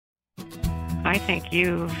I think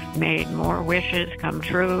you've made more wishes come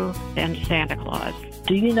true than Santa Claus.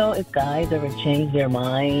 Do you know if guys ever change their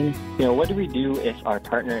mind? What do we do if our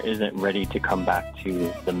partner isn't ready to come back to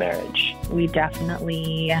the marriage? We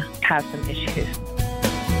definitely have some issues.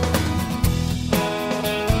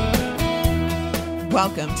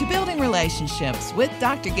 Welcome to Building Relationships with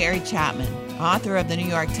Dr. Gary Chapman, author of the New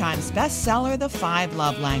York Times bestseller, The 5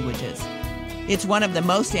 Love Languages. It's one of the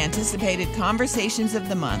most anticipated conversations of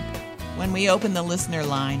the month when we open the listener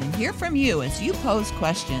line and hear from you as you pose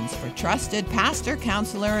questions for trusted pastor,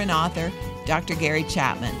 counselor, and author, Dr. Gary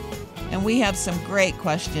Chapman. And we have some great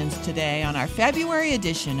questions today on our February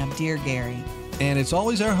edition of Dear Gary. And it's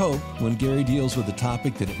always our hope when Gary deals with a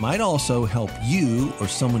topic that it might also help you or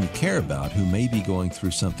someone you care about who may be going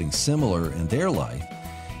through something similar in their life.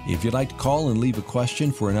 If you'd like to call and leave a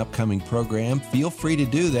question for an upcoming program, feel free to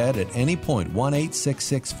do that at any point.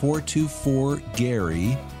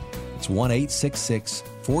 1-866-424-GARY. It's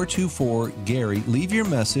 1-866-424-GARY. Leave your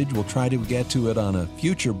message. We'll try to get to it on a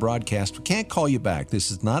future broadcast. We can't call you back. This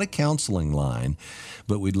is not a counseling line,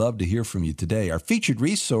 but we'd love to hear from you today. Our featured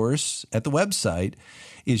resource at the website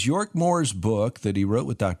is York Moore's book that he wrote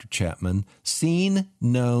with Dr. Chapman, Seen,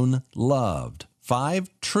 Known, Loved. 5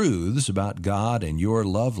 Truths About God and Your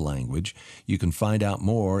Love Language. You can find out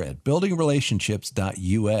more at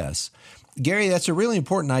buildingrelationships.us. Gary, that's a really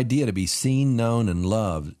important idea, to be seen, known, and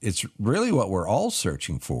loved. It's really what we're all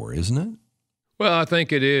searching for, isn't it? Well, I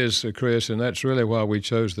think it is, Chris, and that's really why we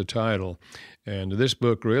chose the title. And this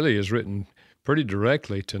book really is written pretty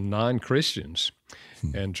directly to non-Christians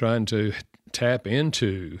and trying to tap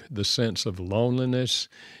into the sense of loneliness,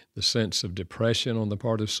 the sense of depression on the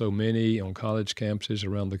part of so many on college campuses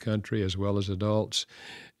around the country, as well as adults.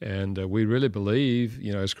 And we really believe,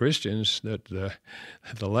 as Christians, that the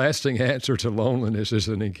lasting answer to loneliness is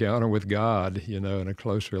an encounter with God, and a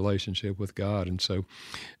close relationship with God. And so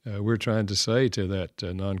we're trying to say to that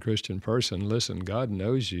non-Christian person, listen, God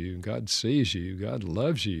knows you, God sees you, God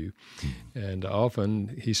loves you, and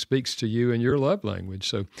often He speaks to you in your love language.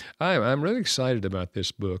 So I'm really excited about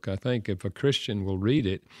this book. I think if a Christian will read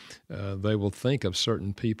it, they will think of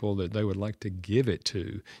certain people that they would like to give it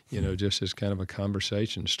to, just as kind of a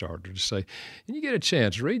conversation starter to say, and you get a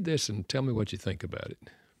chance, read this and tell me what you think about it.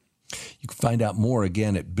 You can find out more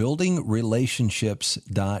again at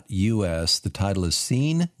buildingrelationships.us. The title is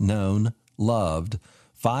Seen, Known, Loved,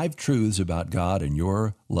 5 Truths About God and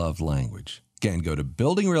Your Love Language. Again, go to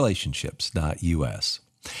buildingrelationships.us.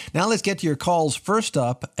 Now let's get to your calls. First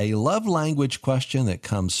up, a love language question that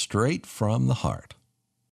comes straight from the heart.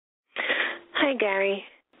 Hi, Gary.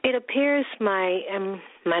 It appears my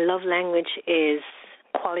love language is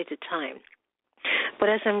quality time. But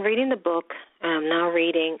as I'm reading the book, I'm now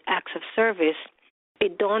reading Acts of Service,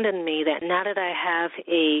 it dawned on me that now that I have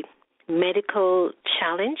a medical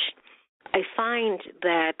challenge, I find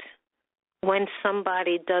that when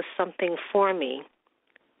somebody does something for me,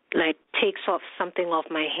 like takes off something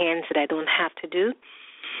off my hands that I don't have to do,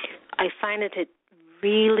 I find that it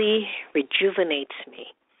really rejuvenates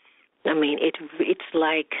me. I mean, it's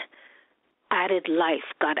like added life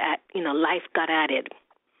life got added.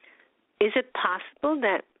 Is it possible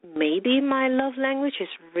that maybe my love language is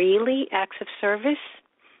really acts of service?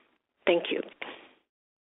 Thank you.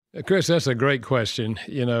 Chris, that's a great question.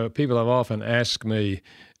 People have often asked me,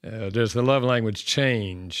 does the love language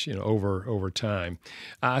change, over time?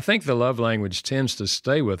 I think the love language tends to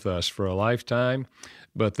stay with us for a lifetime,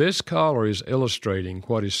 but this caller is illustrating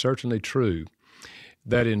what is certainly true,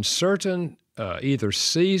 that in certain either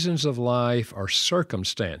seasons of life or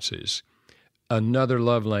circumstances, another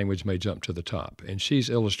love language may jump to the top, and she's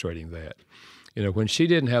illustrating that. When she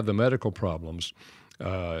didn't have the medical problems,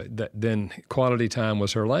 then quality time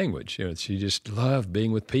was her language. She just loved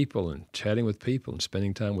being with people and chatting with people and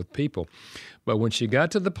spending time with people. But when she got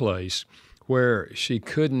to the place where she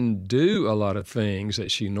couldn't do a lot of things that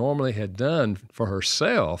she normally had done for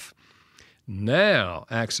herself, now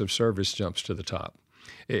acts of service jumps to the top.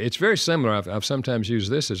 It's very similar. I've sometimes used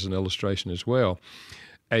this as an illustration as well.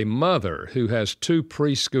 A mother who has 2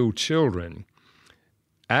 preschool children,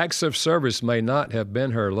 acts of service may not have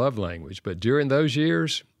been her love language, but during those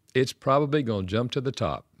years, it's probably going to jump to the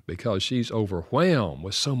top because she's overwhelmed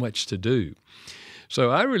with so much to do. So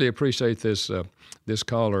I really appreciate this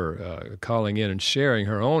caller calling in and sharing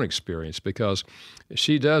her own experience, because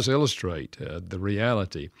she does illustrate the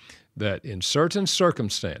reality that in certain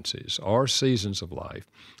circumstances or seasons of life,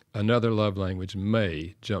 another love language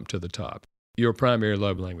may jump to the top. Your primary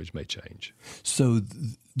love language may change. So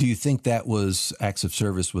do you think that acts of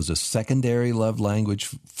service was a secondary love language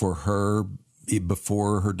for her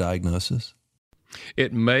before her diagnosis?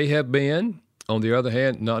 It may have been. On the other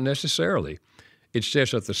hand, not necessarily. It's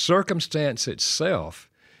just that the circumstance itself,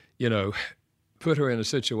 put her in a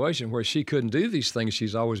situation where she couldn't do these things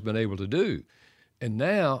she's always been able to do. And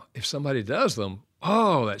now, if somebody does them,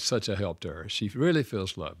 that's such a help to her. She really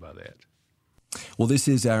feels loved by that. Well, this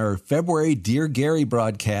is our February Dear Gary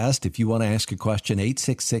broadcast. If you want to ask a question,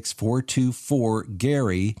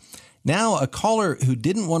 866-424-GARY. Now, a caller who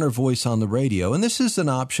didn't want her voice on the radio, and this is an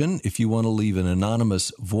option if you want to leave an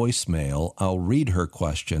anonymous voicemail. I'll read her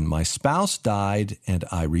question. My spouse died and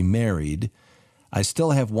I remarried. I still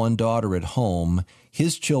have one daughter at home.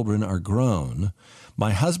 His children are grown.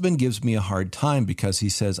 My husband gives me a hard time because he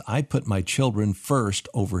says I put my children first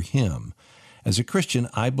over him. As a Christian,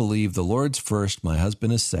 I believe the Lord's first, my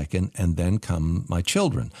husband is second, and then come my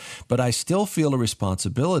children. But I still feel a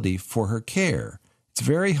responsibility for her care. It's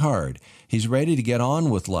very hard. He's ready to get on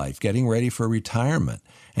with life, getting ready for retirement.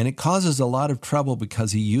 And it causes a lot of trouble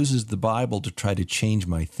because he uses the Bible to try to change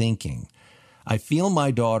my thinking. I feel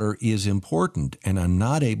my daughter is important, and I'm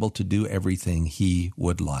not able to do everything he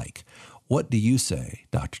would like. What do you say,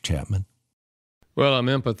 Dr. Chapman? Well, I'm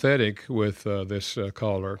empathetic with this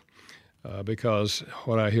caller because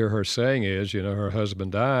what I hear her saying is, her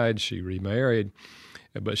husband died, she remarried,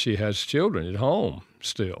 but she has children at home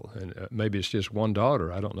still. And maybe it's just one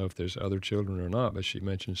daughter. I don't know if there's other children or not, but she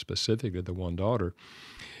mentioned specifically the one daughter.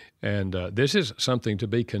 And this is something to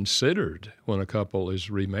be considered when a couple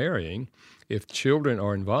is remarrying. If children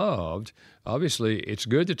are involved, obviously it's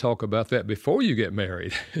good to talk about that before you get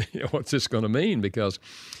married. What's this going to mean? Because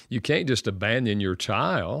you can't just abandon your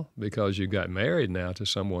child because you got married now to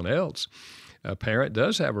someone else. A parent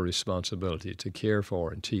does have a responsibility to care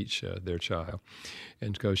for and teach their child.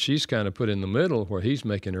 And because she's kind of put in the middle where he's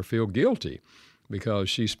making her feel guilty because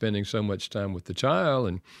she's spending so much time with the child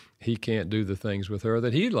and he can't do the things with her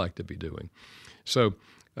that he'd like to be doing. So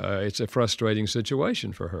it's a frustrating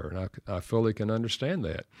situation for her, and I fully can understand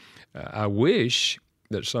that. I wish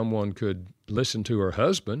that someone could listen to her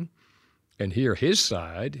husband and hear his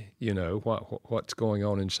side, what's going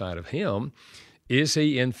on inside of him. Is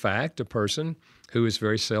he, in fact, a person who is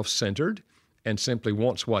very self-centered and simply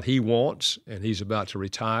wants what he wants, and he's about to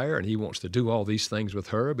retire, and he wants to do all these things with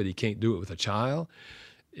her, but he can't do it with a child?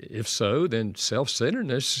 If so, then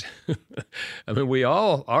self-centeredness, we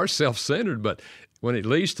all are self-centered, but when it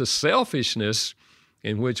leads to selfishness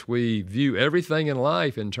in which we view everything in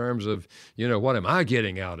life in terms of, what am I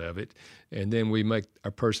getting out of it? And then we make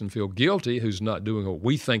a person feel guilty who's not doing what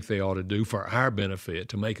we think they ought to do for our benefit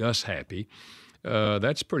to make us happy.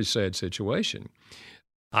 That's a pretty sad situation.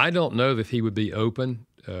 I don't know that he would be open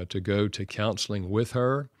to go to counseling with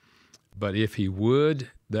her, but if he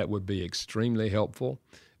would, that would be extremely helpful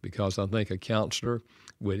because I think a counselor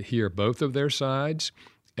would hear both of their sides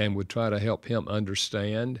and would try to help him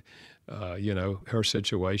understand, her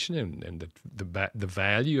situation and the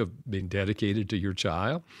value of being dedicated to your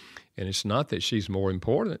child. And it's not that she's more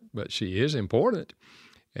important, but she is important.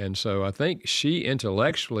 And so I think she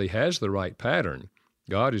intellectually has the right pattern.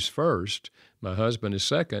 God is first, my husband is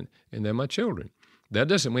second, and then my children. That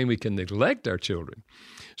doesn't mean we can neglect our children.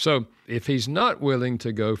 So if he's not willing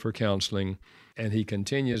to go for counseling and he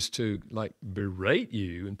continues to berate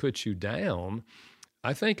you and put you down,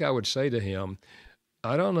 I think I would say to him,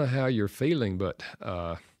 I don't know how you're feeling, but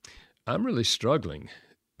I'm really struggling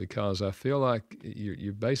because I feel like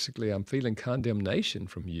you're basically, I'm feeling condemnation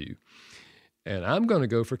from you. And I'm going to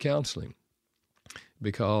go for counseling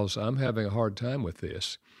because I'm having a hard time with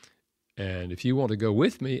this. And if you want to go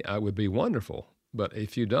with me, I would be wonderful. But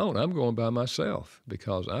if you don't, I'm going by myself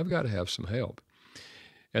because I've got to have some help.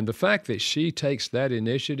 And the fact that she takes that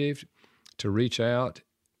initiative to reach out,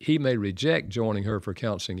 he may reject joining her for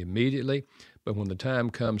counseling immediately, but when the time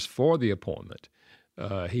comes for the appointment,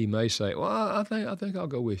 he may say, well, I think I'll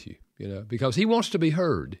go with you, because he wants to be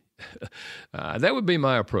heard. That would be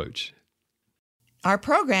my approach. Our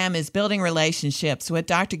program is Building Relationships with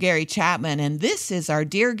Dr. Gary Chapman, and this is our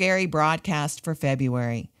Dear Gary broadcast for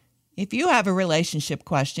February. If you have a relationship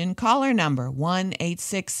question, call our number,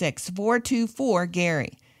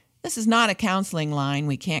 1-866-424-GARY. This is not a counseling line.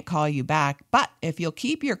 We can't call you back, but if you'll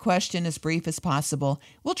keep your question as brief as possible,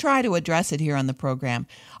 we'll try to address it here on the program.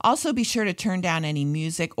 Also, be sure to turn down any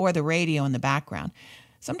music or the radio in the background.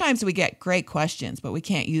 Sometimes we get great questions, but we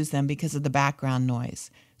can't use them because of the background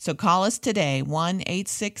noise. So call us today,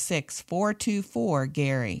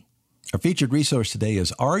 1-866-424-GARY. Our featured resource today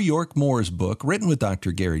is R. York Moore's book, written with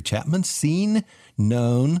Dr. Gary Chapman, Seen,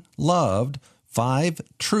 Known, Loved, 5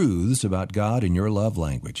 Truths About God in Your Love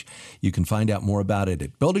Language. You can find out more about it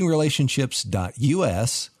at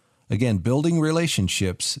buildingrelationships.us. Again,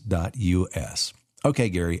 buildingrelationships.us. Okay,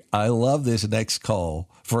 Gary, I love this next call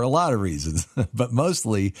for a lot of reasons, but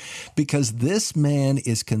mostly because this man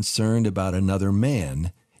is concerned about another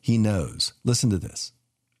man he knows. Listen to this.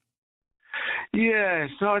 Yeah,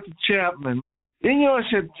 Dr. Chapman. In your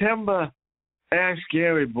September Ask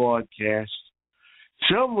Gary broadcast,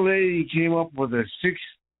 some lady came up with a sixth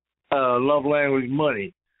love language,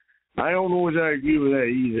 money. I don't know if I agree with that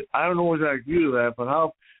either. I don't know if I agree with that, but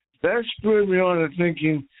that spurred me on to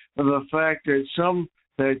thinking of the fact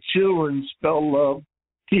that children spell love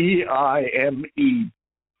Time. And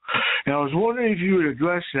I was wondering if you would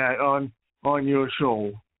address that on your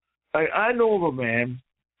show. I know of a man.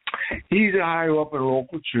 He's a higher up in a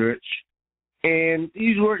local church, and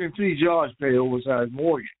he's working 3 jobs to pay oversized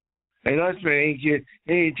mortgage. And not spending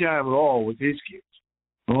any time at all with his kids.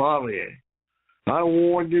 Hardly any. I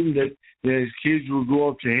warned him that his kids would grow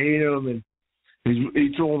up to hate him, and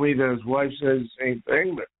he told me that his wife says the same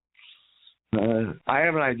thing, but I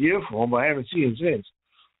have an idea for him, but I haven't seen him since.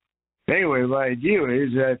 Anyway, my idea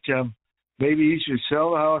is that maybe he should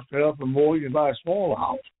sell the house, pay off the mortgage, and buy a smaller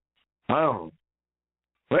house. I don't know.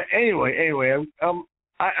 But anyway,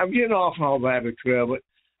 I'm getting off on a rabbit trail, but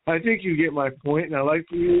I think you get my point, and I'd like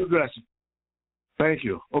for you to address it. Thank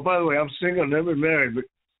you. Oh, by the way, I'm single, never married, but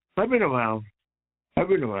I've been around.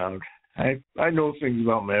 I know things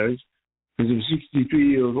about marriage because I'm 63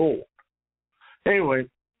 years old. Anyway,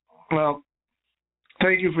 well,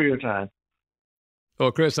 thank you for your time.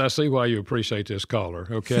 Well, Chris, I see why you appreciate this caller,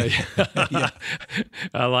 okay?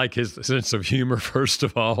 I like his sense of humor, first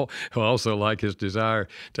of all. I also like his desire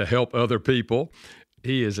to help other people.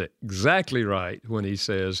 He is exactly right when he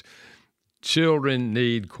says children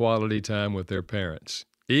need quality time with their parents,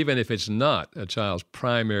 even if it's not a child's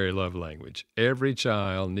primary love language. Every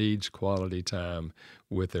child needs quality time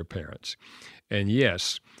with their parents. And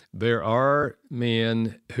yes, there are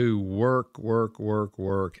men who work,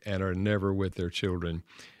 and are never with their children.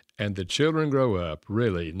 And the children grow up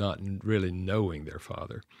really not really knowing their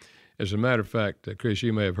father. As a matter of fact, Chris,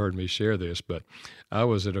 you may have heard me share this, but I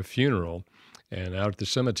was at a funeral and out at the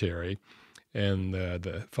cemetery, and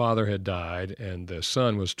the father had died, and the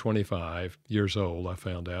son was 25 years old, I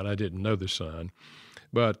found out. I didn't know the son.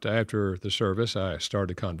 But after the service, I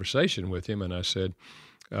started a conversation with him, and I said,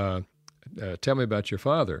 tell me about your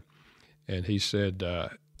father. And he said,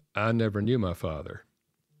 I never knew my father.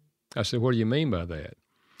 I said, what do you mean by that?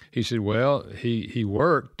 He said, well, he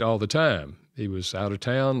worked all the time. He was out of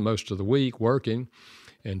town most of the week working,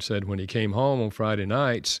 and said when he came home on Friday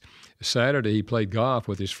nights, Saturday he played golf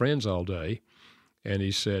with his friends all day. And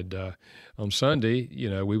he said on Sunday,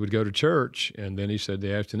 we would go to church, and then he said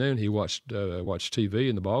the afternoon he watched TV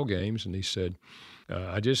and the ball games, and he said,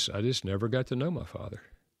 I just never got to know my father.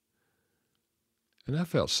 And I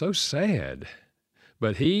felt so sad.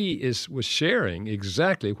 But he was sharing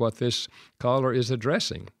exactly what this caller is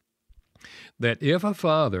addressing, that if a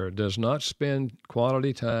father does not spend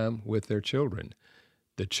quality time with their children,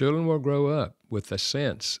 the children will grow up with the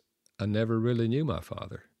sense, I never really knew my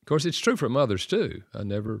father. Of course, it's true for mothers, too. I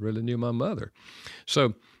never really knew my mother.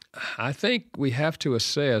 So I think we have to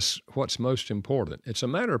assess what's most important. It's a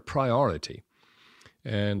matter of priority.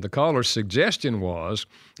 And the caller's suggestion was,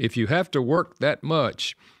 if you have to work that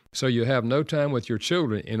much so you have no time with your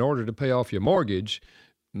children in order to pay off your mortgage,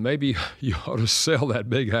 maybe you ought to sell that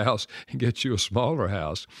big house and get you a smaller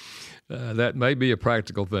house. That may be a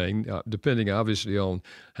practical thing, depending obviously on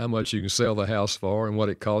how much you can sell the house for and what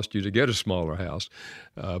it costs you to get a smaller house.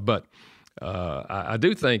 But I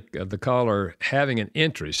do think the caller having an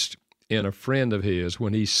interest in a friend of his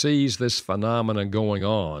when he sees this phenomenon going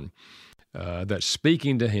on, that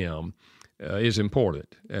speaking to him is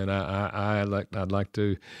important. And I'd like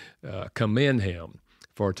to commend him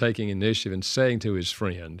for taking initiative and saying to his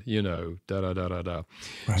friend, Right.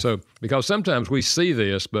 So, because sometimes we see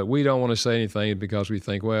this, but we don't want to say anything because we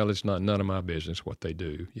think, well, it's none of my business what they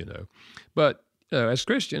do, But as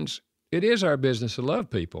Christians, it is our business to love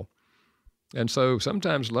people. And so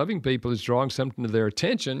sometimes loving people is drawing something to their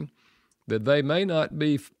attention that they may not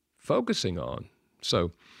be focusing on.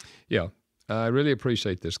 So, yeah, I really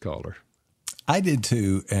appreciate this caller. I did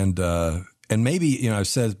too. And maybe, I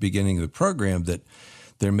said at the beginning of the program that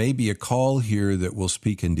there may be a call here that will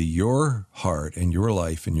speak into your heart and your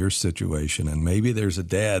life and your situation. And maybe there's a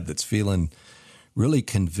dad that's feeling really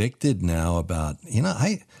convicted now about,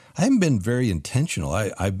 I haven't been very intentional.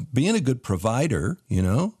 I'm being a good provider,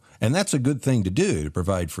 and that's a good thing to do, to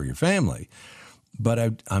provide for your family.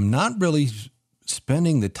 But I'm not really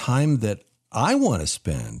spending the time that I want to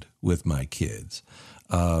spend with my kids.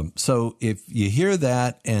 So if you hear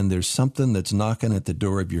that and there's something that's knocking at the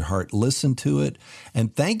door of your heart, listen to it.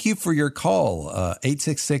 And thank you for your call,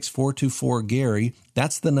 866-424-GARY.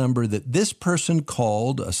 That's the number that this person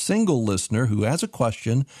called, a single listener who has a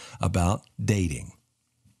question about dating.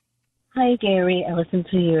 Hi, Gary. I listen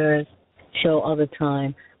to your show all the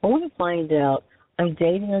time. I want to find out, I'm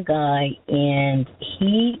dating a guy, and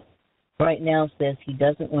he right now says he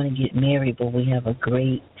doesn't want to get married, but we have a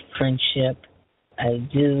great friendship. I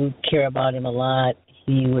do care about him a lot.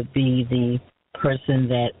 He would be the person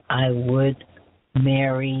that I would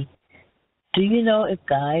marry. Do you know if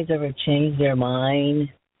guys ever change their mind?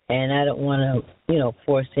 And I don't want to,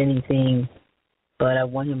 force anything, but I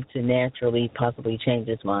want him to naturally possibly change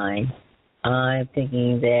his mind. I'm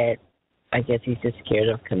thinking that I guess he's just scared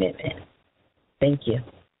of commitment. Thank you.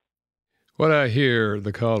 What I hear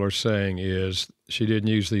the caller saying is she didn't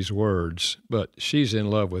use these words, but she's in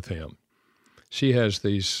love with him. She has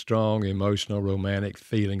these strong emotional, romantic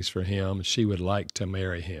feelings for him. She would like to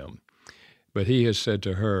marry him. But he has said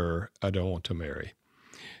to her, I don't want to marry.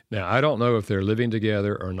 Now, I don't know if they're living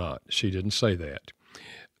together or not. She didn't say that.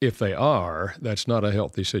 If they are, that's not a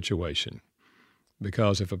healthy situation.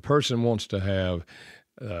 Because if a person wants to have,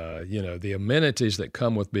 the amenities that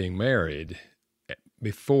come with being married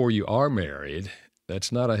before you are married,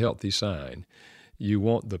 that's not a healthy sign. You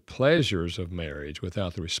want the pleasures of marriage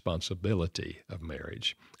without the responsibility of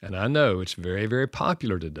marriage. And I know it's very, very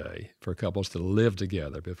popular today for couples to live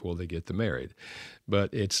together before they get married,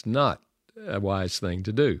 but it's not a wise thing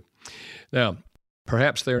to do. Now,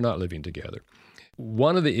 perhaps they're not living together.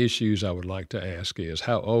 One of the issues I would like to ask is,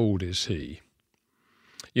 how old is he?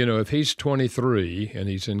 If he's 23 and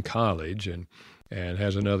he's in college and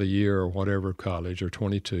has another year or whatever of college, or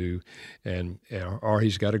 22, or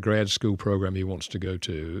he's got a grad school program he wants to go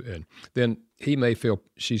to, and then he may feel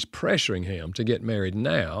she's pressuring him to get married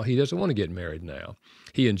now. He doesn't want to get married now.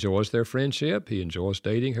 He enjoys their friendship. He enjoys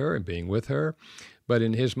dating her and being with her. But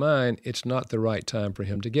in his mind, it's not the right time for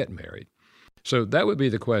him to get married. So that would be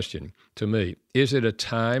the question to me. Is it a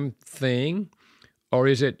time thing, or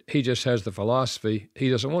is it he just has the philosophy he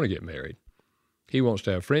doesn't want to get married? He wants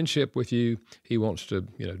to have friendship with you. He wants to,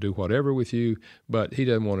 do whatever with you, but he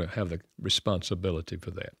doesn't want to have the responsibility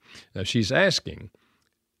for that. Now, she's asking,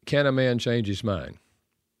 can a man change his mind?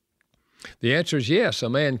 The answer is yes, a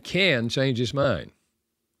man can change his mind.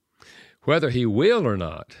 Whether he will or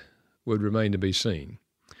not would remain to be seen.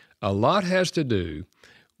 A lot has to do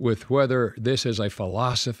with whether this is a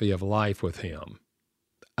philosophy of life with him.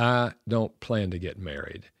 I don't plan to get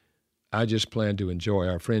married. I just plan to enjoy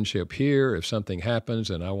our friendship here. If something happens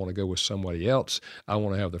and I want to go with somebody else, I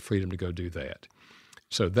want to have the freedom to go do that.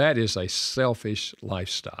 So that is a selfish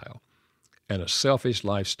lifestyle. And a selfish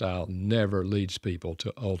lifestyle never leads people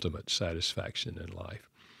to ultimate satisfaction in life.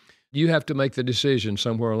 You have to make the decision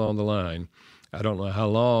somewhere along the line. I don't know how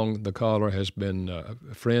long the caller has been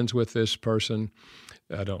friends with this person.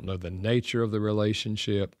 I don't know the nature of the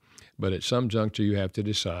relationship. But at some juncture, you have to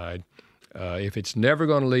decide, if it's never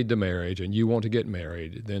going to lead to marriage and you want to get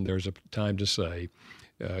married, then there's a time to say,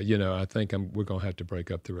 I think we're going to have to break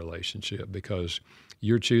up the relationship because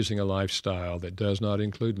you're choosing a lifestyle that does not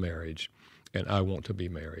include marriage, and I want to be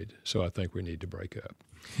married. So I think we need to break up.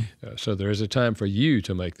 So there is a time for you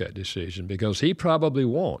to make that decision because he probably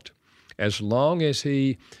won't. As long as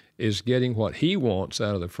he is getting what he wants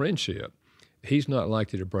out of the friendship, he's not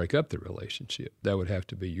likely to break up the relationship. That would have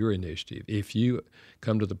to be your initiative. If you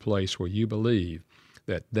come to the place where you believe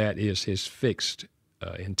that that is his fixed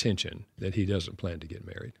intention, that he doesn't plan to get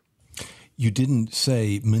married. You didn't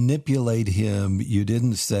say manipulate him. You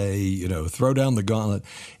didn't say, throw down the gauntlet.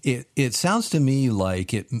 It sounds to me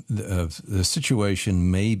like the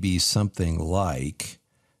situation may be something like,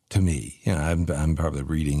 to me, I'm probably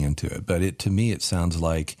reading into it, but to me it sounds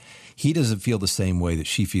like he doesn't feel the same way that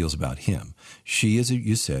she feels about him. She is,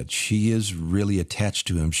 you said, she is really attached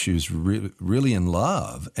to him. She's really in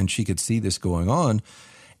love, and she could see this going on.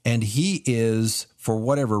 And he is, for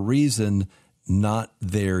whatever reason, not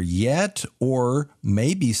there yet, or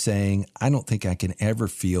maybe saying, I don't think I can ever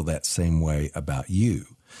feel that same way about you.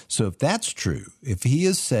 So if that's true, if he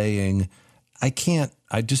is saying,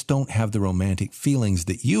 I just don't have the romantic feelings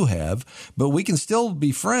that you have, but we can still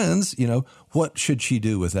be friends, what should she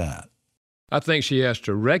do with that? I think she has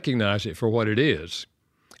to recognize it for what it is.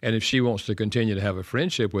 And if she wants to continue to have a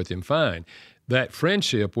friendship with him, fine. That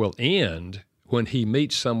friendship will end when he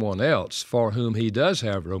meets someone else for whom he does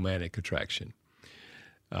have romantic attraction.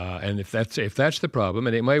 And if that's the problem,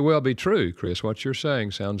 and it may well be true, Chris, what you're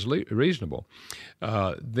saying sounds reasonable,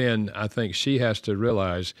 then I think she has to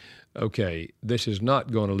realize, okay, this is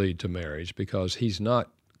not going to lead to marriage because he's not,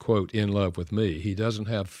 quote, in love with me. He doesn't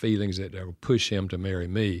have feelings that will push him to marry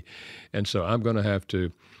me. And so I'm going to have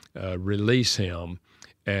to release him.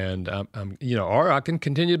 And or I can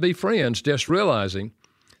continue to be friends, just realizing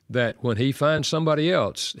that when he finds somebody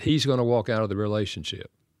else, he's going to walk out of the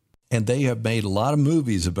relationship. And they have made a lot of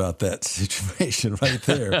movies about that situation right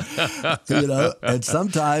there, And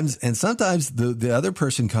sometimes the other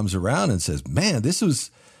person comes around and says, "Man, this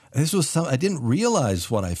was some. I didn't realize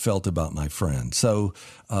what I felt about my friend." So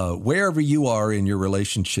wherever you are in your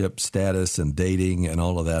relationship status and dating and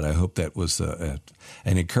all of that, I hope that was an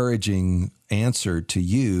encouraging answer to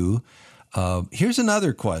you. Here's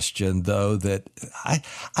another question, though, that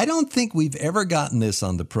I don't think we've ever gotten this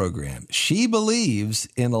on the program. She believes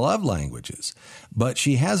in the love languages, but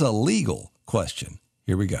she has a legal question.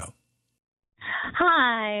 Here we go.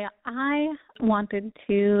 Hi, I wanted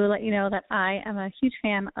to let you know that I am a huge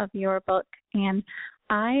fan of your book, and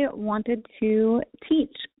I wanted to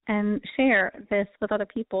teach and share this with other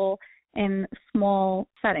people in small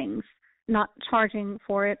settings, not charging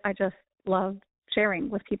for it. I just love sharing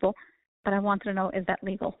with people. But I wanted to know, is that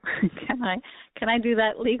legal? Can I do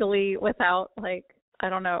that legally without,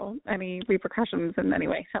 any repercussions in any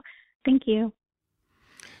way? So thank you.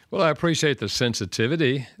 Well, I appreciate the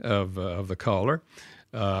sensitivity of the caller.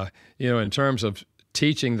 In terms of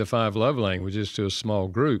teaching the 5 love languages to a small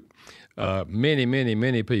group, many, many,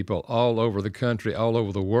 many people all over the country, all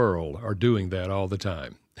over the world are doing that all the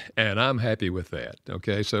time. And I'm happy with that,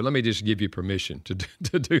 okay? So let me just give you permission to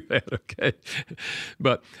do that, okay?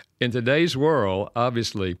 But in today's world,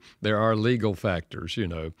 obviously, there are legal factors,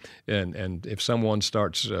 and if someone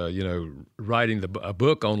starts, writing a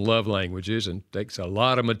book on love languages and takes a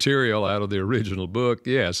lot of material out of the original book,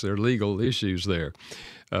 yes, there are legal issues there.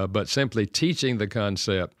 But simply teaching the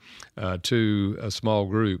concept to a small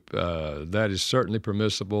group, that is certainly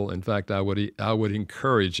permissible. In fact, I would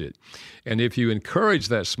encourage it. And if you encourage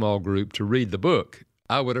that small group to read the book,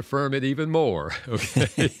 I would affirm it even more.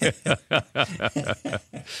 Okay.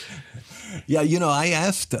 Yeah, I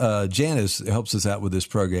asked Janice helps us out with this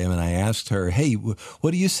program, and I asked her, "Hey,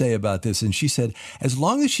 what do you say about this?" And she said, as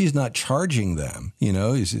long as she's not charging them, you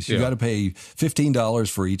got to pay $15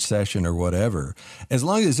 for each session or whatever. As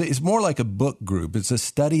long as it's more like a book group, it's a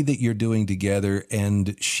study that you're doing together,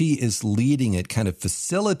 and she is leading it, kind of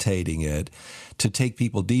facilitating it to take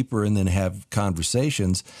people deeper and then have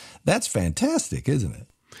conversations. That's fantastic, isn't it?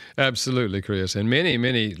 Absolutely, Chris. And many,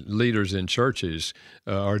 many leaders in churches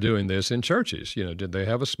are doing this in churches. They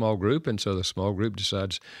have a small group, and so the small group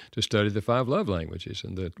decides to study the 5 love languages,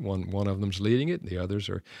 and that one of them's leading it, and the others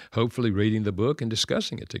are hopefully reading the book and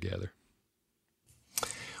discussing it together.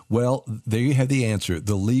 Well, there you have the answer,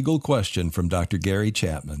 the legal question from Dr. Gary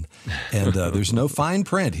Chapman. And there's no fine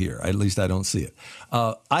print here. At least I don't see it.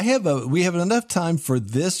 We have enough time for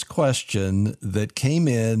this question that came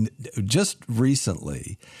in just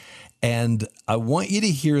recently. And I want you to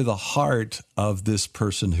hear the heart of this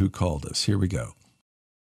person who called us. Here we go.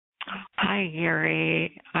 Hi,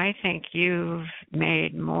 Gary. I think you've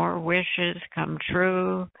made more wishes come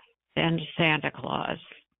true than Santa Claus.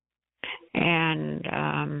 And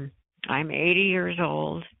I'm 80 years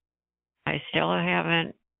old. I still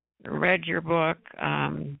haven't read your book,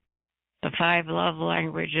 The 5 Love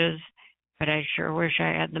Languages, but I sure wish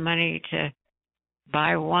I had the money to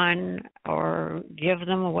buy one or give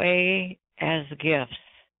them away as gifts.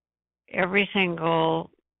 Every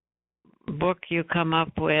single book you come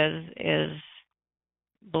up with is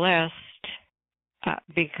blessed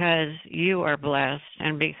because you are blessed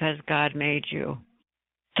and because God made you.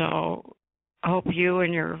 So hope you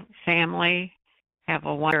and your family have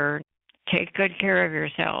a wonderful. Take good care of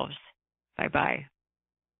yourselves. Bye-bye.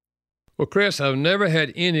 Well, Chris, I've never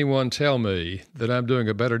had anyone tell me that I'm doing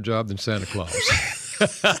a better job than Santa Claus.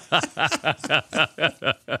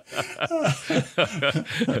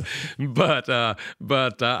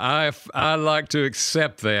 But I like to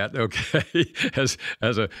accept that, okay,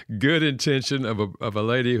 as a good intention of a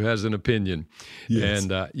lady who has an opinion. Yes.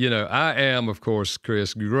 And I am, of course,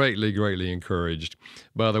 Chris, greatly encouraged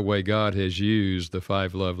by the way God has used the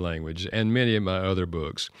 5 love languages and many of my other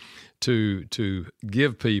books to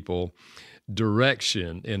give people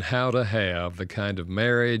direction in how to have the kind of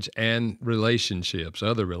marriage and relationships,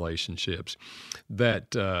 other relationships that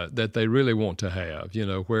they really want to have,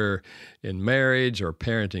 where in marriage or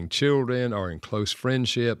parenting children or in close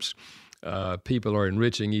friendships, people are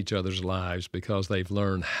enriching each other's lives because they've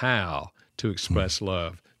learned how to express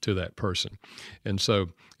love to that person. And so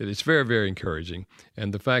it's very, very encouraging.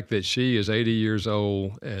 And the fact that she is 80 years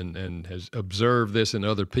old and has observed this in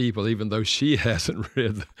other people, even though she hasn't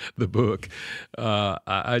read the book,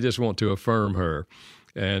 I just want to affirm her.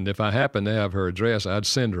 And if I happen to have her address, I'd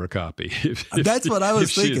send her a copy. That's what I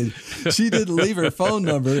was thinking. She didn't leave her phone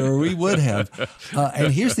number, or we would have.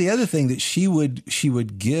 And here's the other thing, that she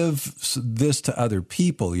would give this to other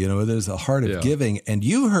people. You know, there's a heart of giving. And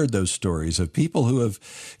you heard those stories of people who have,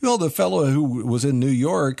 you know, the fellow who was in New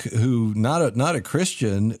York, who not a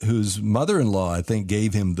Christian, whose mother-in-law, I think,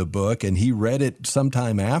 gave him the book, and he read it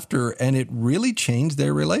sometime after, and it really changed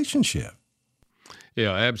their relationship.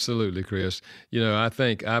 Yeah, absolutely, Chris. You know, I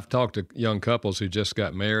think I've talked to young couples who just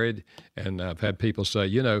got married, and I've had people say,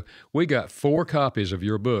 you know, we got 4 copies of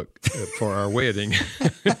your book for our wedding.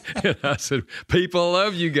 And I said, people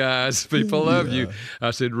love you guys. People love you.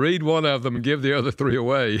 I said, read one of them and give the other 3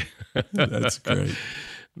 away. That's great.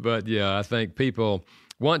 But yeah, I think people,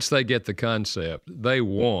 once they get the concept, they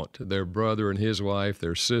want their brother and his wife,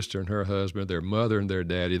 their sister and her husband, their mother and their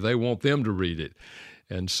daddy, they want them to read it.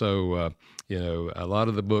 And so, you know, a lot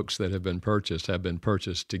of the books that have been purchased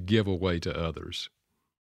to give away to others.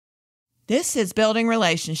 This is Building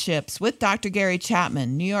Relationships with Dr. Gary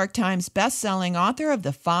Chapman, New York Times bestselling author of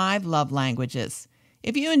The 5 Love Languages.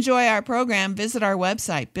 If you enjoy our program, visit our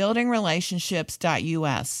website,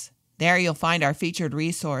 buildingrelationships.us. There you'll find our featured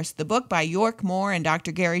resource, the book by York Moore and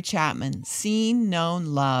Dr. Gary Chapman, Seen, Known,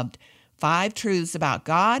 Loved, 5 Truths About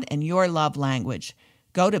God and Your Love Language.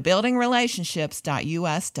 Go to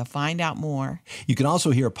buildingrelationships.us to find out more. You can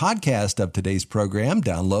also hear a podcast of today's program,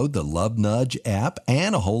 download the Love Nudge app,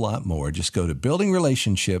 and a whole lot more. Just go to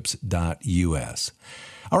buildingrelationships.us.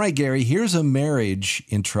 All right, Gary, here's a marriage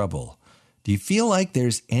in trouble. Do you feel like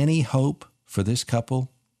there's any hope for this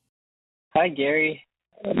couple? Hi, Gary.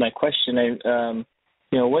 My question,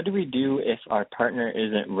 what do we do if our partner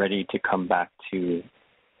isn't ready to come back to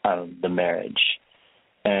the marriage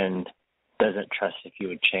and doesn't trust if you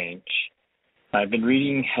would change? I've been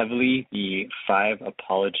reading heavily the 5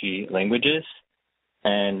 apology languages,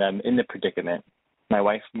 and I'm in the predicament. My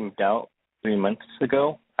wife moved out 3 months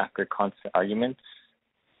ago after constant arguments.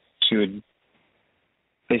 She would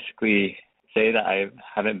basically say that I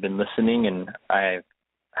haven't been listening, and I've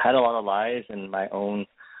had a lot of lies and my own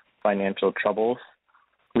financial troubles.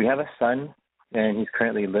 We have a son, and he's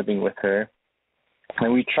currently living with her.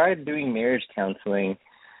 And we tried doing marriage counseling.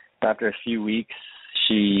 After a few weeks,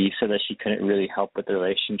 she said that she couldn't really help with the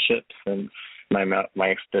relationship since my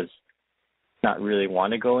wife does not really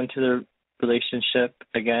want to go into the relationship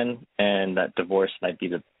again, and that divorce might be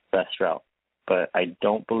the best route. But I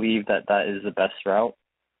don't believe that that is the best route.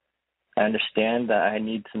 I understand that I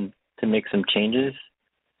need to make some changes,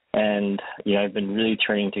 and I've been really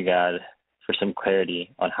turning to God for some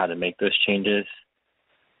clarity on how to make those changes.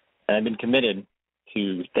 And I've been committed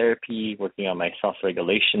to therapy, working on my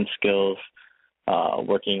self-regulation skills,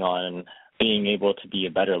 working on being able to be a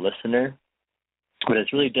better listener. But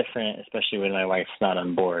it's really different, especially when my wife's not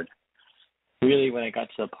on board. Really, when I got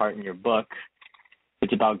to the part in your book,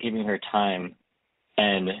 it's about giving her time.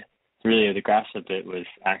 And really, the grasp of it was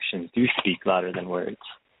actions do speak louder than words.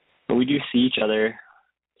 But we do see each other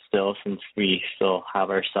still, since we still have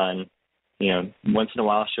our son. Once in a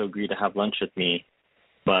while she'll agree to have lunch with me,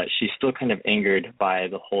 but she's still kind of angered by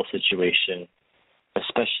the whole situation,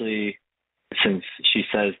 especially since she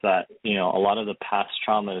says that, a lot of the past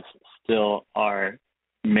traumas still are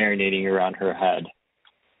marinating around her head,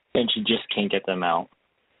 and she just can't get them out.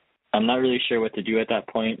 I'm not really sure what to do at that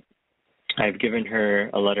point. I've given her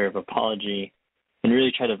a letter of apology and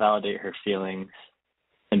really try to validate her feelings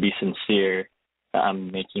and be sincere that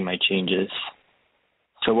I'm making my changes.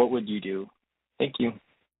 So what would you do? Thank you.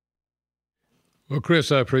 Well,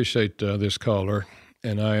 Chris, I appreciate this caller,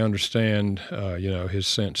 and I understand, his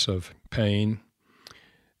sense of pain.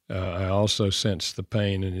 I also sense the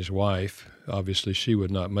pain in his wife. Obviously, she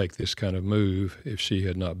would not make this kind of move if she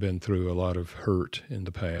had not been through a lot of hurt in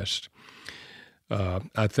the past.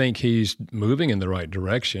 I think he's moving in the right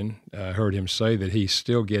direction. I heard him say that he's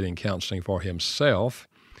still getting counseling for himself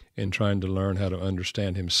and trying to learn how to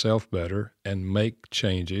understand himself better and make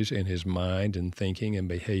changes in his mind and thinking and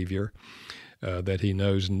behavior that he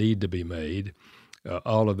knows need to be made.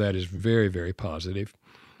 All of that is very, very positive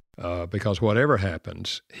because whatever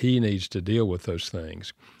happens, he needs to deal with those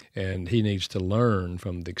things, and he needs to learn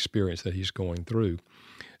from the experience that he's going through.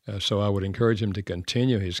 So I would encourage him to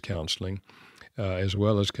continue his counseling as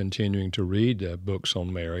well as continuing to read books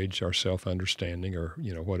on marriage or self-understanding or,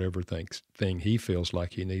 whatever thing he feels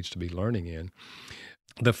like he needs to be learning in.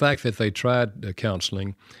 the fact that they tried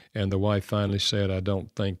counseling and the wife finally said, I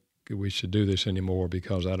don't think we should do this anymore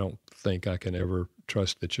because I don't think I can ever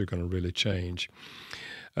trust that you're going to really change.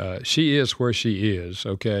 She is where she is,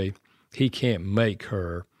 okay? He can't make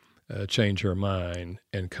her change her mind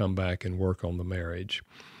and come back and work on the marriage.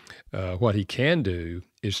 What he can do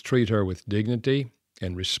is treat her with dignity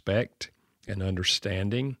and respect and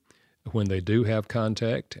understanding when they do have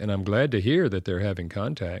contact. And I'm glad to hear that they're having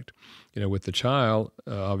contact. With the child,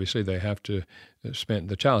 obviously they have to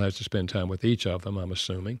the child has to spend time with each of them, I'm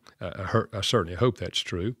assuming. I certainly hope that's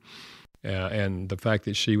true. And the fact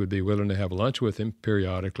that she would be willing to have lunch with him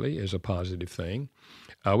periodically is a positive thing.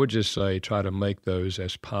 I would just say try to make those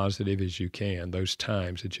as positive as you can, those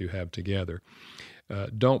times that you have together.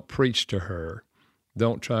 Don't preach to her.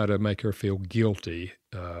 Don't try to make her feel guilty,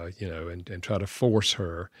 and try to force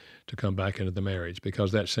her to come back into the marriage,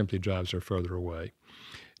 because that simply drives her further away.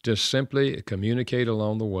 Just simply communicate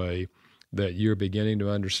along the way that you're beginning to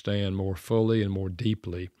understand more fully and more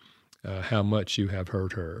deeply how much you have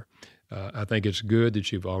hurt her. I think it's good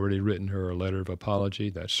that you've already written her a letter of apology.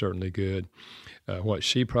 That's certainly good. What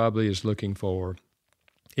she probably is looking for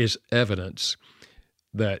is evidence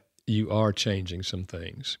that you are changing some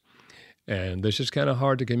things. And this is kind of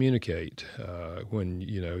hard to communicate when,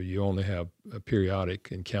 you only have a periodic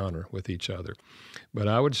encounter with each other. But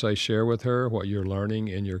I would say share with her what you're learning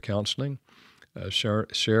in your counseling.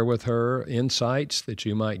 Share with her insights that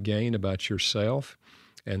you might gain about yourself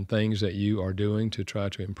and things that you are doing to try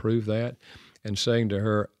to improve that, and saying to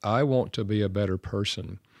her, I want to be a better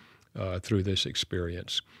person through this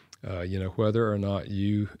experience. Whether or not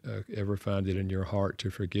you ever find it in your heart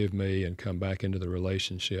to forgive me and come back into the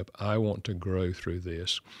relationship, I want to grow through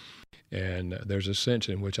this. And there's a sense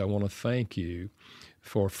in which I want to thank you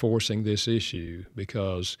for forcing this issue,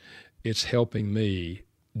 because it's helping me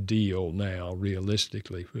deal now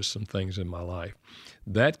realistically with some things in my life.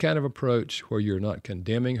 That kind of approach, where you're not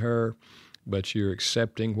condemning her, but you're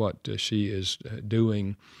accepting what she is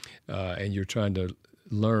doing, and you're trying to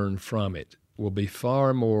learn from it, will be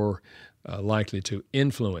far more likely to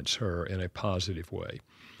influence her in a positive way.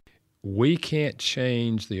 We can't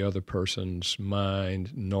change the other person's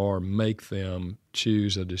mind nor make them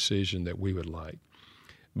choose a decision that we would like,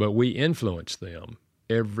 but we influence them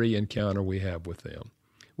every encounter we have with them.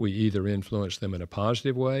 We either influence them in a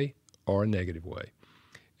positive way or a negative way.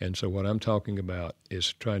 And so what I'm talking about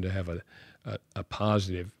is trying to have a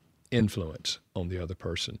positive influence on the other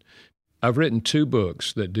person. I've written 2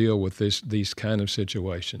 books that deal with these kind of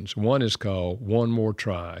situations. One is called One More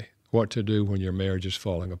Try, What to Do When Your Marriage is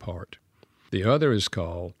Falling Apart. The other is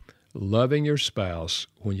called Loving Your Spouse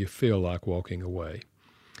When You Feel Like Walking Away.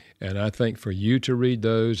 And I think for you to read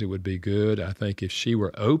those, it would be good. I think if she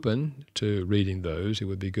were open to reading those, it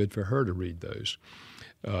would be good for her to read those.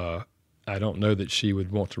 I don't know that she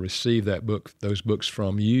would want to receive those books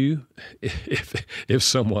from you. If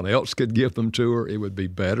someone else could give them to her, it would be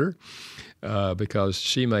better, because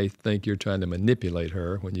she may think you're trying to manipulate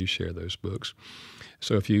her when you share those books.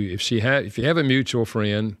 So if you have a mutual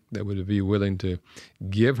friend that would be willing to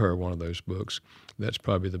give her one of those books, that's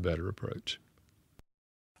probably the better approach.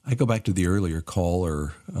 I go back to the earlier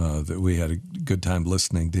caller that we had a good time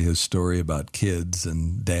listening to his story about kids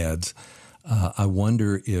and dads. I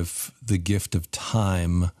wonder if the gift of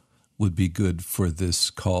time would be good for this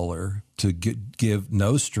caller, to give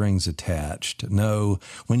no strings attached. No,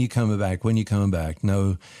 when you coming back.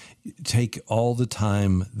 No, take all the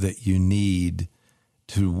time that you need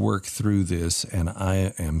to work through this, and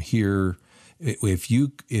I am here.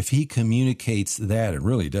 If he communicates that, it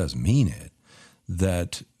really does mean it.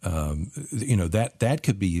 That that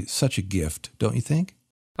could be such a gift, don't you think?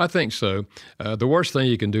 I think so. The worst thing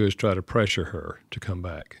you can do is try to pressure her to come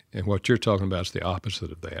back. And what you're talking about is the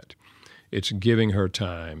opposite of that. It's giving her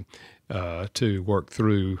time to work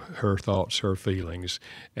through her thoughts, her feelings,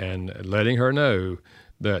 and letting her know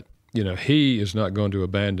that, he is not going to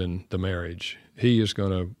abandon the marriage. He is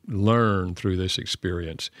going to learn through this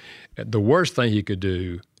experience. The worst thing he could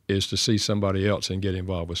do is to see somebody else and get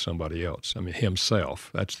involved with somebody else. I mean, himself.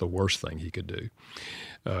 That's the worst thing he could do.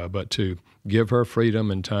 But to give her freedom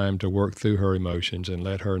and time to work through her emotions and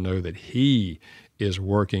let her know that he is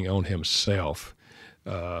working on himself,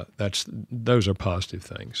 those are positive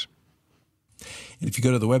things. If you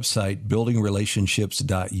go to the website,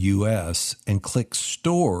 buildingrelationships.us, and click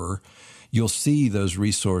Store, you'll see those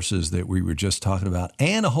resources that we were just talking about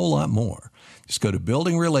and a whole lot more. Just go to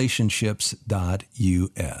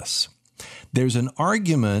buildingrelationships.us. There's an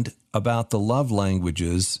argument about the love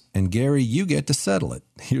languages, and Gary, you get to settle it.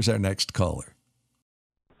 Here's our next caller.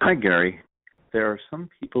 Hi, Gary. there are some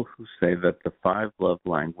people who say that the 5 love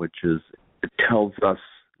languages tells us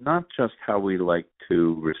not just how we like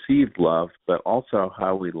to receive love, but also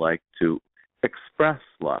how we like to express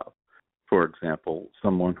love. For example,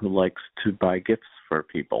 someone who likes to buy gifts for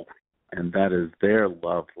people, and that is their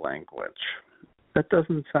love language. That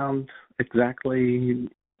doesn't sound exactly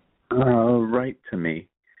right to me.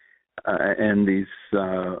 And these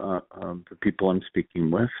the people I'm speaking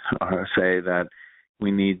with say that we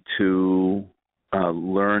need to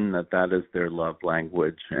learn that that is their love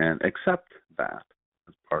language and accept that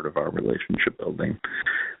as part of our relationship building.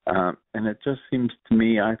 And it just seems to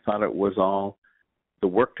me, I thought it was all the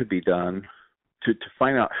work to be done to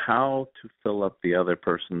find out how to fill up the other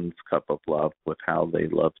person's cup of love with how they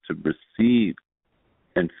love to receive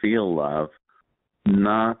and feel love,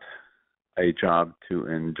 not a job to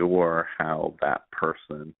endure how that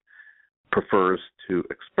person prefers to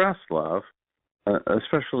express love,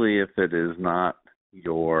 especially if it is not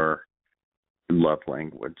your love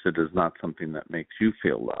language. It is not something that makes you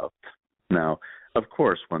feel loved. Now, of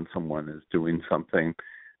course, when someone is doing something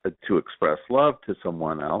to express love to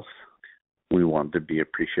someone else, we want to be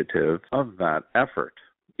appreciative of that effort,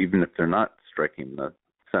 even if they're not striking the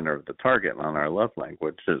center of the target on our love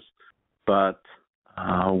languages. But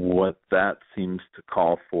what that seems to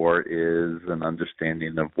call for is an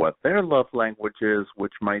understanding of what their love language is,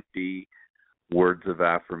 which might be words of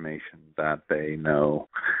affirmation that they know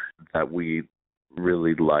that we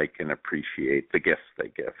really like and appreciate the gifts they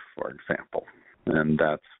give, for example. And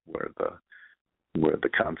that's where the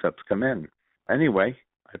concepts come in. Anyway,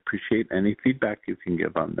 I appreciate any feedback you can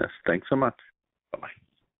give on this. Thanks so much. Bye-bye.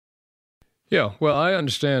 Yeah, well, I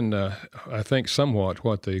understand, I think, somewhat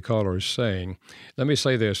what the caller is saying. Let me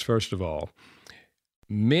say this, first of all.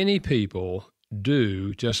 Many people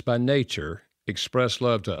do, just by nature, express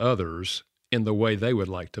love to others in the way they would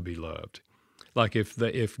like to be loved. Like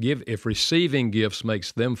if receiving gifts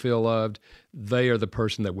makes them feel loved, they are the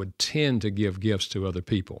person that would tend to give gifts to other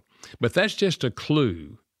people. But that's just a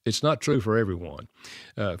clue. It's not true for everyone.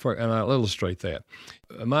 And I'll illustrate that.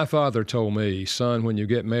 My father told me, son, when you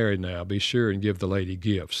get married now, be sure and give the lady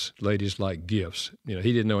gifts. Ladies like gifts. You know,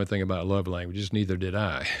 he didn't know anything about love languages, neither did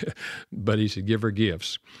I. But he said, give her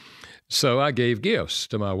gifts. So I gave gifts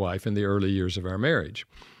to my wife in the early years of our marriage.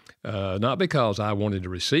 Not because I wanted to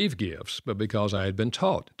receive gifts, but because I had been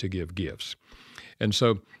taught to give gifts. And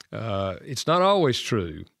so it's not always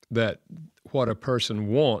true that what a person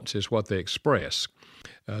wants is what they express.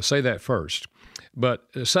 Say that first. But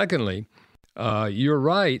secondly, you're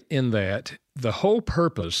right in that the whole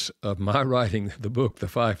purpose of my writing the book, The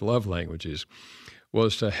 5 Love Languages,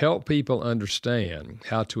 was to help people understand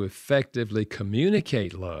how to effectively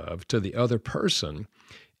communicate love to the other person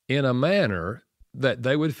in a manner that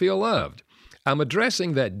they would feel loved. I'm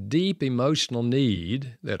addressing that deep emotional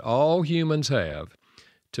need that all humans have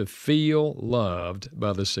to feel loved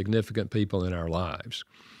by the significant people in our lives.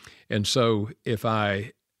 And so if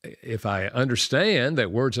I understand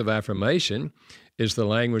that words of affirmation is the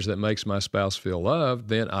language that makes my spouse feel loved,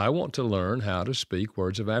 then I want to learn how to speak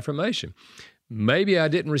words of affirmation. Maybe I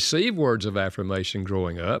didn't receive words of affirmation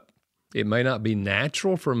growing up. It may not be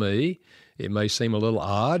natural for me. It may seem a little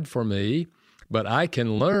odd for me, but I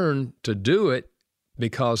can learn to do it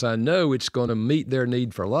because I know it's going to meet their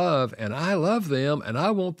need for love, and I love them, and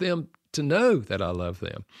I want them to know that I love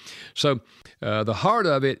them. So the heart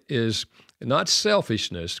of it is not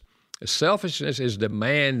selfishness. Selfishness is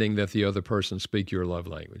demanding that the other person speak your love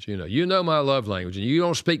language. You know my love language, and you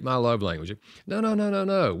don't speak my love language.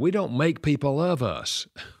 No. We don't make people love us.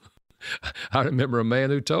 I remember a man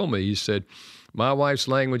who told me, he said, my wife's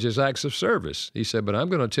language is acts of service. He said, but I'm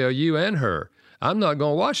going to tell you and her, I'm not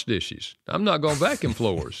going to wash dishes. I'm not going to vacuum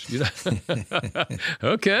floors.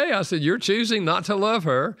 Okay, I said, you're choosing not to love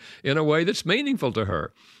her in a way that's meaningful to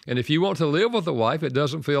her. And if you want to live with a wife that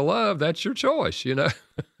doesn't feel love, that's your choice,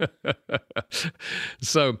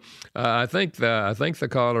 So I think the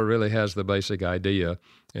caller really has the basic idea,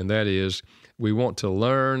 and that is we want to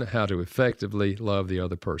learn how to effectively love the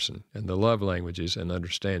other person. And the love languages and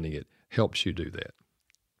understanding it helps you do that.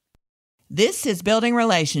 This is Building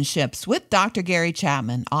Relationships with Dr. Gary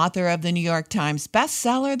Chapman, author of the New York Times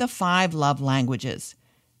bestseller, The 5 Love Languages.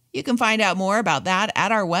 You can find out more about that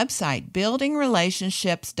at our website,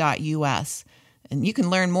 buildingrelationships.us. And you can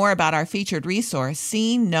learn more about our featured resource,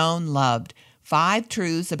 Seen, Known, Loved, 5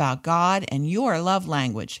 Truths About God and Your Love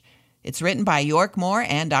Language. It's written by York Moore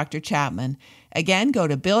and Dr. Chapman. Again, go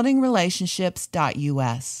to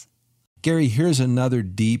buildingrelationships.us. Gary, here's another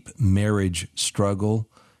deep marriage struggle.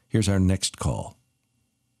 Here's our next call.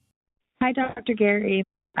 Hi, Dr. Gary.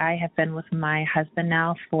 I have been with my husband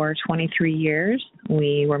now for 23 years.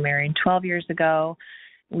 We were married 12 years ago.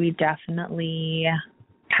 We definitely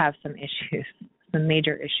have some issues, some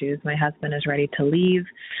major issues. My husband is ready to leave.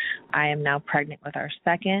 I am now pregnant with our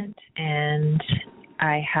second, and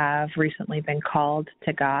I have recently been called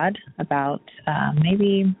to God about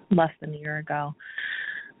maybe less than a year ago.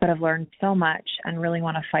 But I've learned so much and really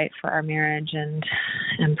want to fight for our marriage, and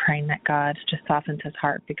I'm praying that God just softens his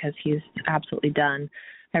heart because he's absolutely done.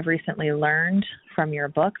 I've recently learned from your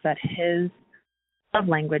book that his love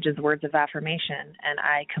language is words of affirmation, and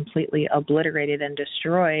I completely obliterated and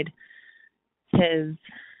destroyed his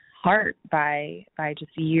heart by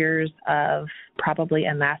just years of probably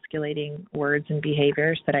emasculating words and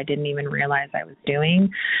behaviors that I didn't even realize I was doing.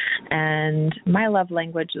 And my love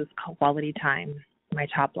language is quality time, my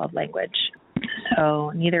top love language.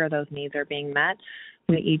 So neither of those needs are being met.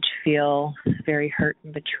 We each feel very hurt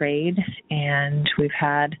and betrayed, and we've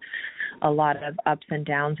had a lot of ups and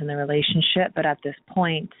downs in the relationship. But at this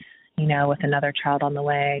point, with another child on the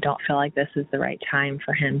way, I don't feel like this is the right time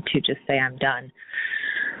for him to just say, I'm done.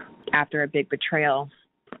 After a big betrayal,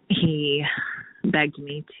 he begged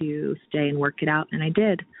me to stay and work it out, and I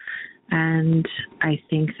did. And I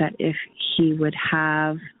think that if he would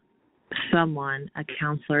have someone, a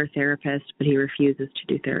counselor, therapist, but he refuses to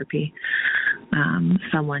do therapy,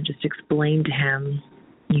 someone just explained to him,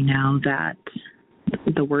 that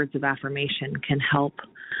the words of affirmation can help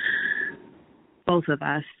both of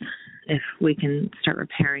us if we can start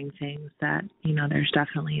repairing things, that, there's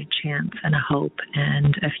definitely a chance and a hope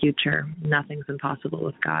and a future. Nothing's impossible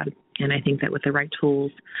with God. And I think that with the right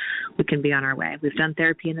tools, we can be on our way. We've done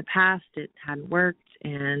therapy in the past. It hadn't worked,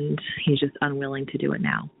 and he's just unwilling to do it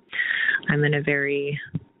now. I'm in a very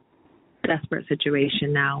desperate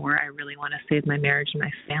situation now where I really want to save my marriage and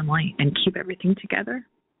my family and keep everything together.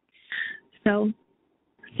 So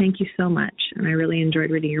thank you so much. And I really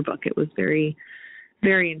enjoyed reading your book. It was very,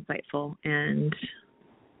 very insightful and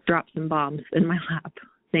dropped some bombs in my lap.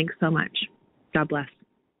 Thanks so much. God bless.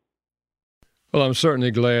 Well, I'm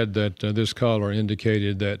certainly glad that this caller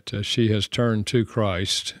indicated that she has turned to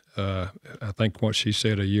Christ, I think what she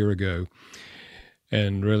said a year ago,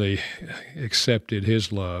 and really accepted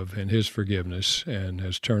his love and his forgiveness and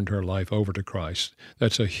has turned her life over to Christ.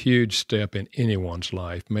 That's a huge step in anyone's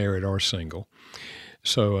life, married or single.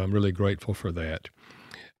 So I'm really grateful for that.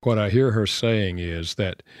 What I hear her saying is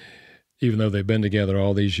that even though they've been together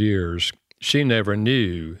all these years, she never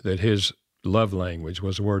knew that his love language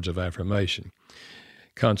was words of affirmation.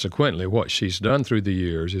 Consequently, what she's done through the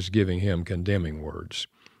years is giving him condemning words,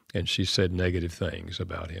 and she said negative things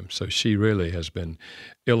about him. So she really has been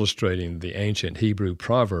illustrating the ancient Hebrew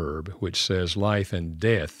proverb, which says life and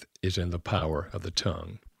death is in the power of the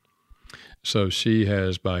tongue. So she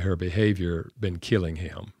has, by her behavior, been killing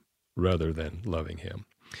him rather than loving him.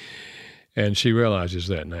 And she realizes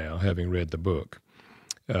that now, having read the book.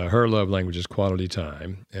 Her love language is quality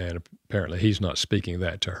time, and apparently he's not speaking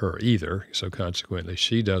that to her either, so consequently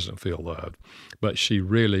she doesn't feel loved. But she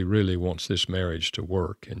really, really wants this marriage to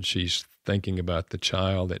work, and she's thinking about the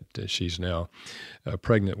child that she's now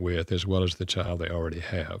pregnant with, as well as the child they already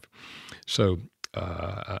have. So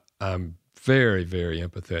I'm very, very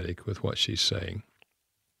empathetic with what she's saying.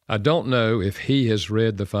 I don't know if he has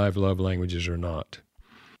read the 5 love languages or not,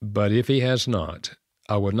 but if he has not,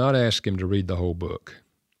 I would not ask him to read the whole book.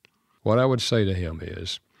 What I would say to him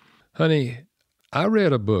is, honey, I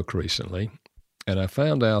read a book recently, and I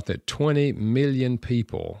found out that 20 million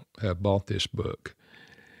people have bought this book,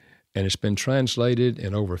 and it's been translated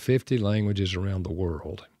in over 50 languages around the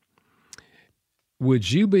world.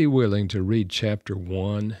 Would you be willing to read chapter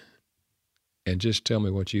 1 and just tell me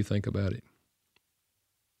what you think about it?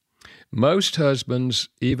 Most husbands,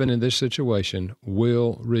 even in this situation,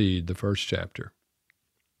 will read the first chapter.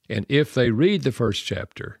 And if they read the first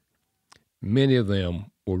chapter, many of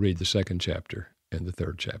them will read the second chapter and the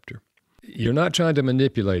third chapter. You're not trying to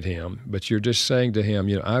manipulate him, but you're just saying to him,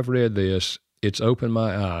 I've read this. It's opened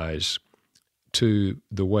my eyes to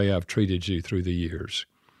the way I've treated you through the years.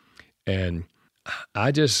 And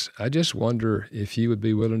I just wonder if you would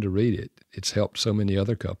be willing to read it. It's helped so many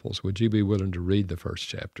other couples. Would you be willing to read the first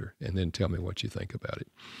chapter and then tell me what you think about it?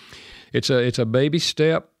 It's a baby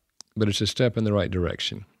step, but it's a step in the right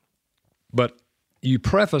direction. But you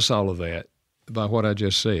preface all of that by what I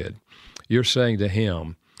just said. You're saying to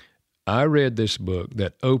him, I read this book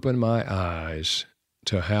that opened my eyes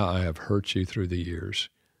to how I have hurt you through the years.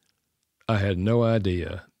 I had no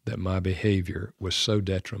idea that my behavior was so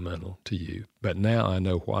detrimental to you, but now I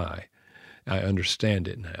know why. I understand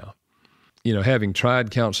it now. having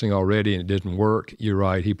tried counseling already and it didn't work, you're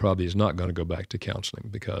right, he probably is not going to go back to counseling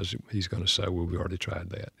because he's going to say, well, we already tried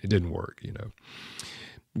that. It didn't work,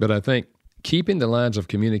 But I think keeping the lines of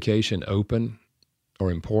communication open are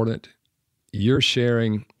important. You're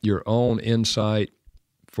sharing your own insight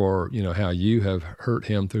for, how you have hurt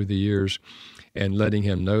him through the years and letting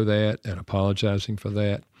him know that and apologizing for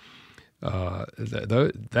that.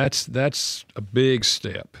 That's a big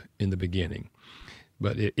step in the beginning.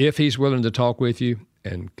 But if he's willing to talk with you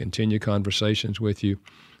and continue conversations with you,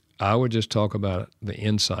 I would just talk about the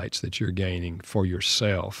insights that you're gaining for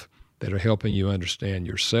yourself that are helping you understand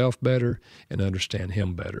yourself better and understand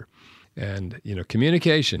him better. And,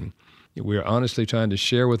 communication, we're honestly trying to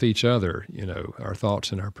share with each other, our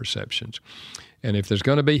thoughts and our perceptions. And if there's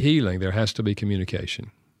going to be healing, there has to be communication.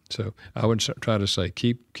 So I would try to say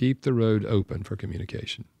keep the road open for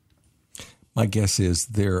communication. My guess is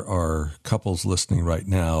there are couples listening right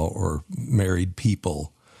now or married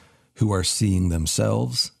people who are seeing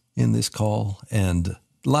themselves in this call and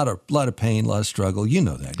a lot of pain, a lot of struggle. You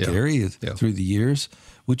know that, Gary, through the years.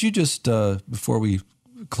 Would you just, before we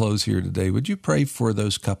close here today, would you pray for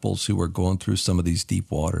those couples who are going through some of these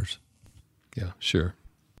deep waters? Yeah, sure.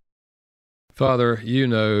 Father, you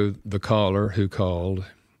know the caller who called,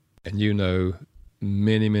 and you know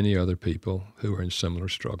many, many other people who are in similar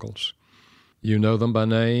struggles. You know them by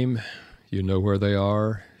name, you know where they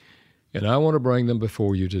are, and I want to bring them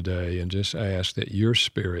before you today and just ask that your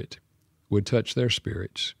Spirit would touch their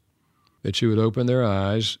spirits, that you would open their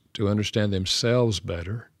eyes to understand themselves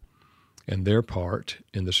better and their part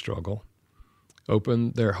in the struggle,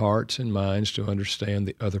 open their hearts and minds to understand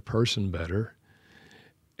the other person better,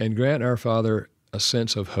 and grant our Father a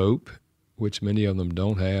sense of hope, which many of them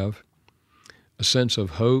don't have, a sense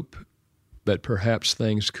of hope that perhaps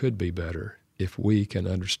things could be better if we can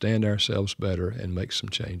understand ourselves better and make some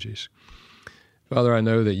changes. Father, I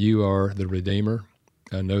know that you are the Redeemer.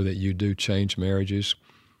 I know that you do change marriages.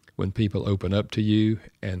 When people open up to you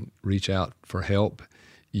and reach out for help,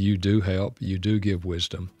 you do help, you do give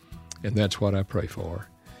wisdom, and that's what I pray for,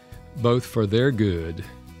 both for their good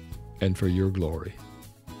and for your glory.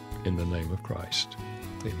 In the name of Christ,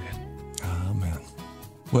 amen. Amen.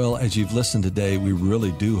 Well, as you've listened today, we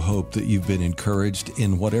really do hope that you've been encouraged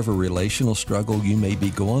in whatever relational struggle you may be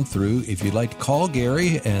going through. If you'd like to call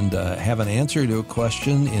Gary and have an answer to a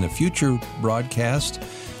question in a future broadcast,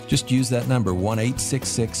 just use that number,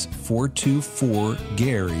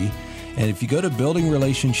 1-866-424-GARY. And if you go to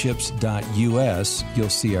buildingrelationships.us, you'll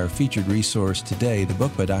see our featured resource today, the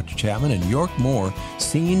book by Dr. Chapman and York Moore,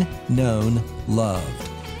 Seen, Known, Loved.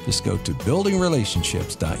 Just go to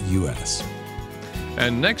buildingrelationships.us.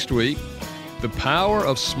 And next week, the power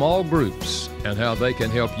of small groups and how they can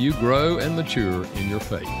help you grow and mature in your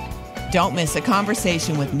faith. Don't miss a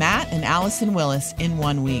conversation with Matt and Allison Willis in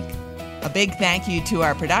 1 week. A big thank you to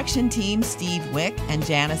our production team, Steve Wick and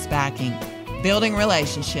Janice Backing. Building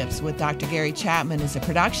Relationships with Dr. Gary Chapman is a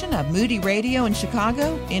production of Moody Radio in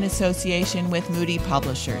Chicago in association with Moody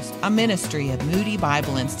Publishers, a ministry of Moody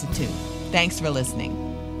Bible Institute. Thanks for listening.